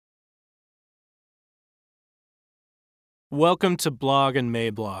Welcome to Blog and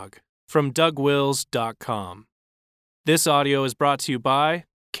Mablog from DougWills.com. This audio is brought to you by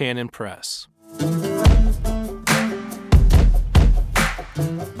Canon Press.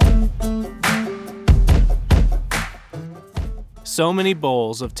 So many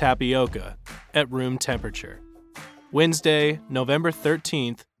bowls of tapioca at room temperature. Wednesday, November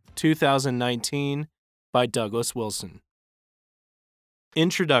 13th, 2019, by Douglas Wilson.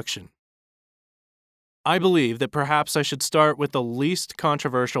 Introduction. I believe that perhaps I should start with the least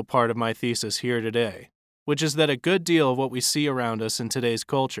controversial part of my thesis here today, which is that a good deal of what we see around us in today's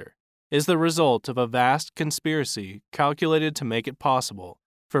culture is the result of a vast conspiracy calculated to make it possible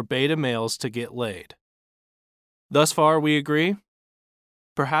for beta males to get laid. Thus far, we agree?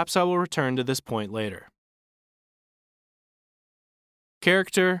 Perhaps I will return to this point later.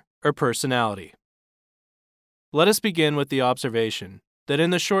 Character or personality? Let us begin with the observation that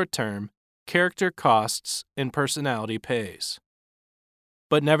in the short term, character costs and personality pays.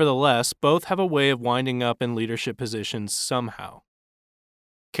 But nevertheless, both have a way of winding up in leadership positions somehow.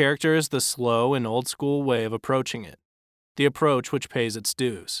 Character is the slow and old-school way of approaching it, the approach which pays its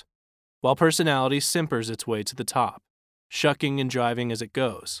dues, while personality simpers its way to the top, shucking and driving as it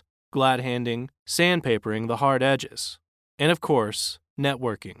goes, glad-handing, sandpapering the hard edges, and of course,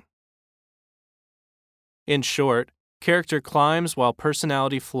 networking. In short, character climbs while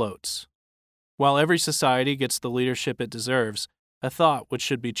personality floats. While every society gets the leadership it deserves, a thought which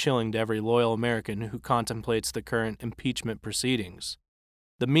should be chilling to every loyal American who contemplates the current impeachment proceedings,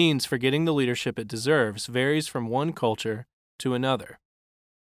 the means for getting the leadership it deserves varies from one culture to another.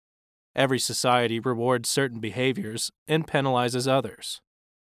 Every society rewards certain behaviors and penalizes others.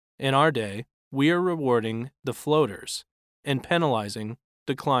 In our day, we are rewarding the floaters and penalizing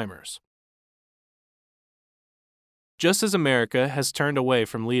the climbers. Just as America has turned away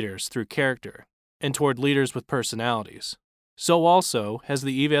from leaders through character and toward leaders with personalities, so also has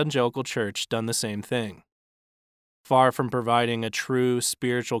the evangelical church done the same thing. Far from providing a true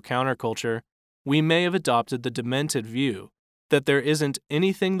spiritual counterculture, we may have adopted the demented view that there isn't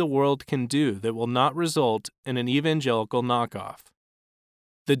anything the world can do that will not result in an evangelical knockoff.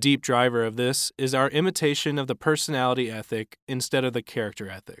 The deep driver of this is our imitation of the personality ethic instead of the character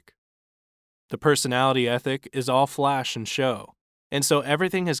ethic. The personality ethic is all flash and show, and so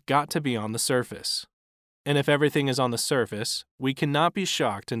everything has got to be on the surface. And if everything is on the surface, we cannot be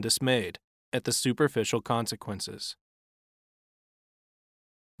shocked and dismayed at the superficial consequences.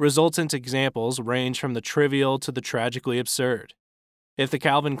 Resultant examples range from the trivial to the tragically absurd. If the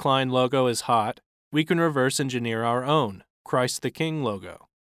Calvin Klein logo is hot, we can reverse engineer our own Christ the King logo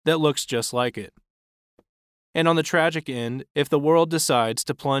that looks just like it. And on the tragic end, if the world decides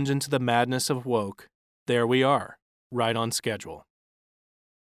to plunge into the madness of woke, there we are, right on schedule.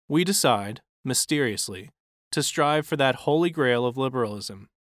 We decide, mysteriously, to strive for that holy grail of liberalism,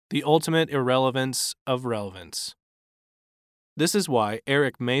 the ultimate irrelevance of relevance. This is why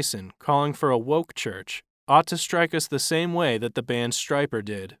Eric Mason calling for a woke church ought to strike us the same way that the band Stryper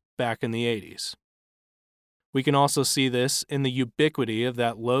did back in the 80s. We can also see this in the ubiquity of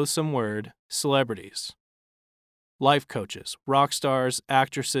that loathsome word, celebrities. Life coaches, rock stars,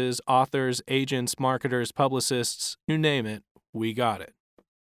 actresses, authors, agents, marketers, publicists, you name it, we got it.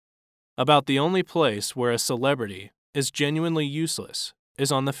 About the only place where a celebrity is genuinely useless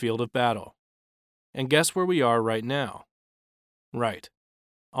is on the field of battle. And guess where we are right now? Right,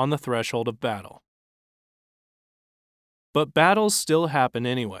 on the threshold of battle. But battles still happen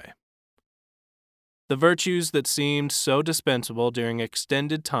anyway. The virtues that seemed so dispensable during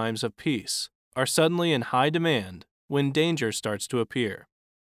extended times of peace are suddenly in high demand when danger starts to appear.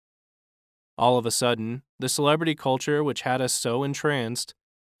 All of a sudden, the celebrity culture which had us so entranced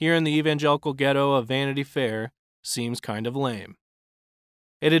here in the evangelical ghetto of Vanity Fair seems kind of lame.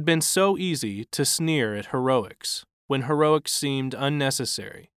 It had been so easy to sneer at heroics when heroics seemed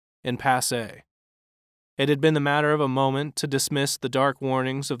unnecessary and passé. It had been the matter of a moment to dismiss the dark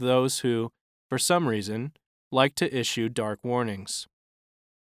warnings of those who, for some reason, like to issue dark warnings.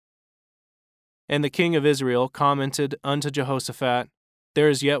 And the king of Israel commented unto Jehoshaphat, There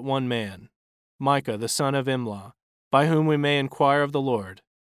is yet one man, Micah the son of Imlah, by whom we may inquire of the Lord.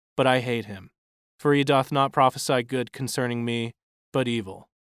 But I hate him, for he doth not prophesy good concerning me, but evil.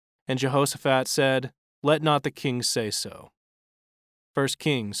 And Jehoshaphat said, Let not the king say so. 1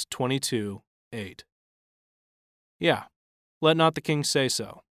 Kings 22:8. Yeah, let not the king say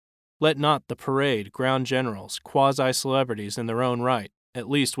so. Let not the parade ground generals, quasi-celebrities in their own right, at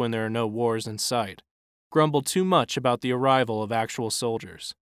least when there are no wars in sight, grumble too much about the arrival of actual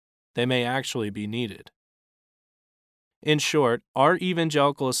soldiers. They may actually be needed. In short, our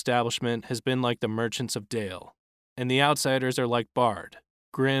evangelical establishment has been like the merchants of Dale, and the outsiders are like Bard,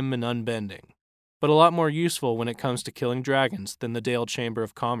 grim and unbending, but a lot more useful when it comes to killing dragons than the Dale Chamber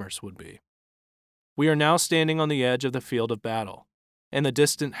of Commerce would be. We are now standing on the edge of the field of battle, and the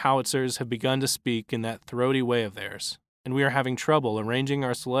distant howitzers have begun to speak in that throaty way of theirs, and we are having trouble arranging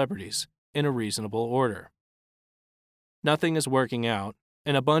our celebrities in a reasonable order. Nothing is working out,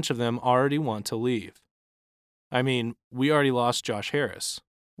 and a bunch of them already want to leave. I mean, we already lost Josh Harris.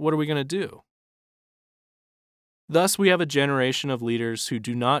 What are we going to do? Thus, we have a generation of leaders who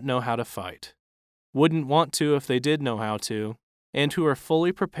do not know how to fight, wouldn't want to if they did know how to, and who are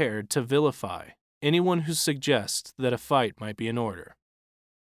fully prepared to vilify anyone who suggests that a fight might be in order.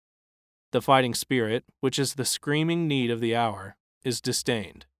 The fighting spirit, which is the screaming need of the hour, is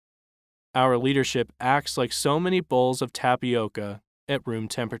disdained. Our leadership acts like so many bowls of tapioca at room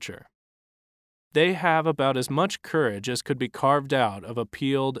temperature. They have about as much courage as could be carved out of a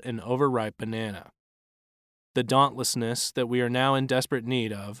peeled and overripe banana. The dauntlessness that we are now in desperate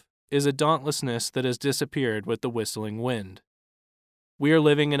need of is a dauntlessness that has disappeared with the whistling wind. We are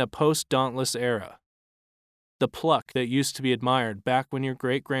living in a post-dauntless era. The pluck that used to be admired back when your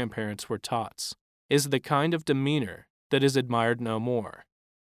great-grandparents were tots is the kind of demeanor that is admired no more.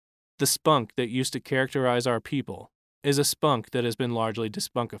 The spunk that used to characterize our people is a spunk that has been largely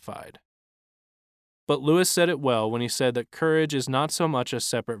despunkified. But Lewis said it well when he said that courage is not so much a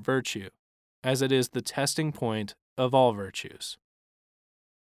separate virtue as it is the testing point of all virtues.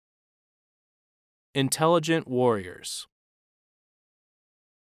 Intelligent warriors.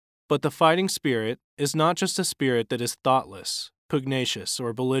 But the fighting spirit is not just a spirit that is thoughtless, pugnacious,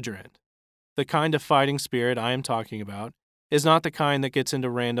 or belligerent. The kind of fighting spirit I am talking about is not the kind that gets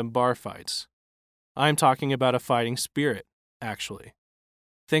into random bar fights. I am talking about a fighting spirit, actually.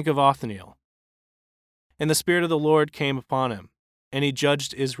 Think of Othniel. And the Spirit of the Lord came upon him, and he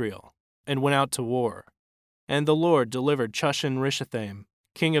judged Israel, and went out to war. And the Lord delivered Chushan-Rishathaim,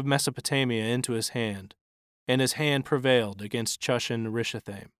 king of Mesopotamia, into his hand, and his hand prevailed against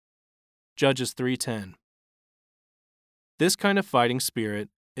Chushan-Rishathaim. Judges 3:10. This kind of fighting spirit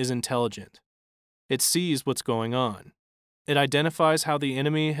is intelligent. It sees what's going on. It identifies how the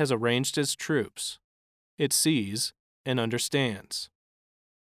enemy has arranged his troops. It sees and understands.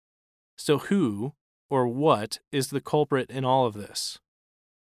 So who or what is the culprit in all of this?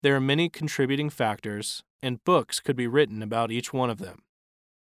 There are many contributing factors, and books could be written about each one of them.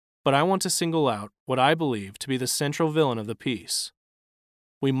 But I want to single out what I believe to be the central villain of the piece.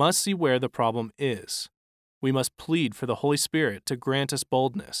 We must see where the problem is. We must plead for the Holy Spirit to grant us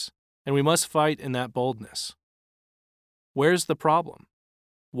boldness, and we must fight in that boldness. Where's the problem?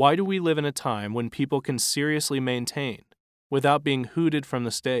 Why do we live in a time when people can seriously maintain, without being hooted from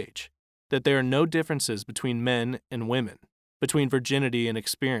the stage, that there are no differences between men and women, between virginity and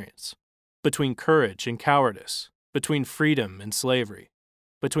experience, between courage and cowardice, between freedom and slavery,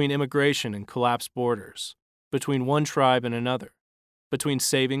 between immigration and collapsed borders, between one tribe and another, between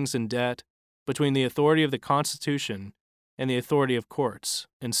savings and debt, between the authority of the Constitution and the authority of courts,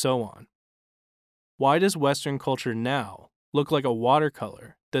 and so on? Why does Western culture now look like a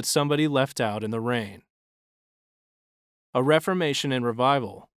watercolor that somebody left out in the rain? A reformation and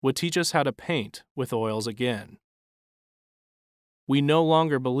revival would teach us how to paint with oils again. We no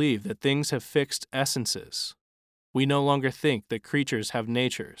longer believe that things have fixed essences. We no longer think that creatures have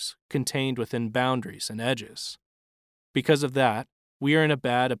natures contained within boundaries and edges. Because of that, we are in a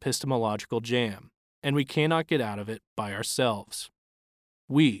bad epistemological jam, and we cannot get out of it by ourselves.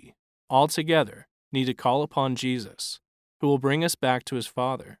 We, all together, need to call upon Jesus, who will bring us back to his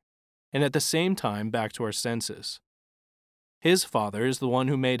Father, and at the same time back to our senses. His Father is the one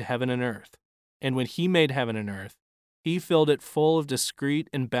who made heaven and earth, and when he made heaven and earth, he filled it full of discrete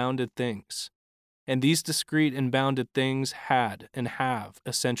and bounded things, and these discrete and bounded things had and have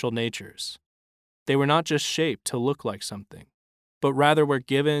essential natures. They were not just shaped to look like something, but rather were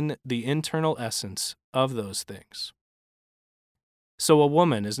given the internal essence of those things. So a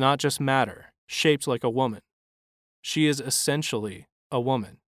woman is not just matter, shaped like a woman. She is essentially a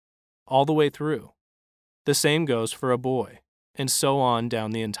woman, all the way through. The same goes for a boy, and so on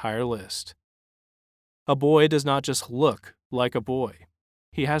down the entire list. A boy does not just look like a boy.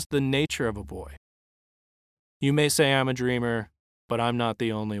 He has the nature of a boy. You may say I'm a dreamer, but I'm not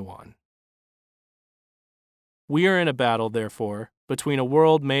the only one. We are in a battle, therefore, between a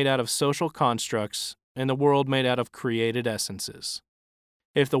world made out of social constructs and the world made out of created essences.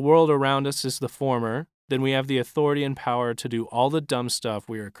 If the world around us is the former, then we have the authority and power to do all the dumb stuff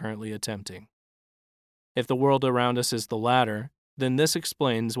we are currently attempting. If the world around us is the latter, then this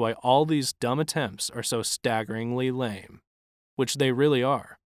explains why all these dumb attempts are so staggeringly lame, which they really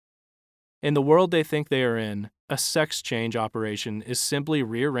are. In the world they think they are in, a sex change operation is simply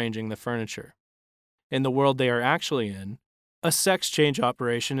rearranging the furniture. In the world they are actually in, a sex change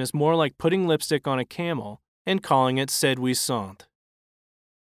operation is more like putting lipstick on a camel and calling it séduisant.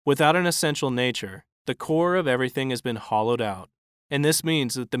 Without an essential nature, the core of everything has been hollowed out, and this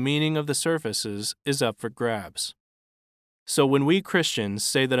means that the meaning of the surfaces is up for grabs. So when we Christians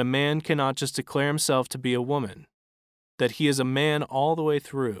say that a man cannot just declare himself to be a woman, that he is a man all the way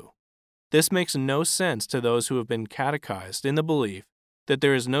through, this makes no sense to those who have been catechized in the belief that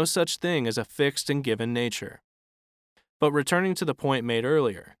there is no such thing as a fixed and given nature. But returning to the point made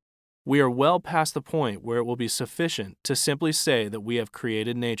earlier, we are well past the point where it will be sufficient to simply say that we have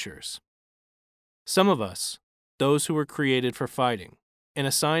created natures. Some of us, those who were created for fighting and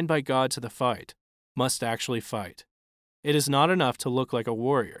assigned by God to the fight, must actually fight. It is not enough to look like a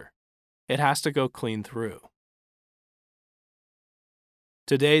warrior. It has to go clean through.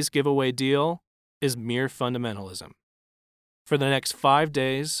 Today's giveaway deal is Mere Fundamentalism. For the next 5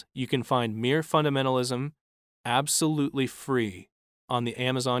 days, you can find Mere Fundamentalism absolutely free on the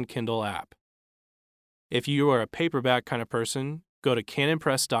Amazon Kindle app. If you are a paperback kind of person, go to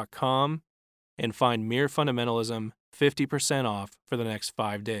canonpress.com and find Mere Fundamentalism 50% off for the next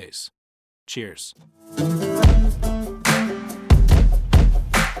 5 days. Cheers.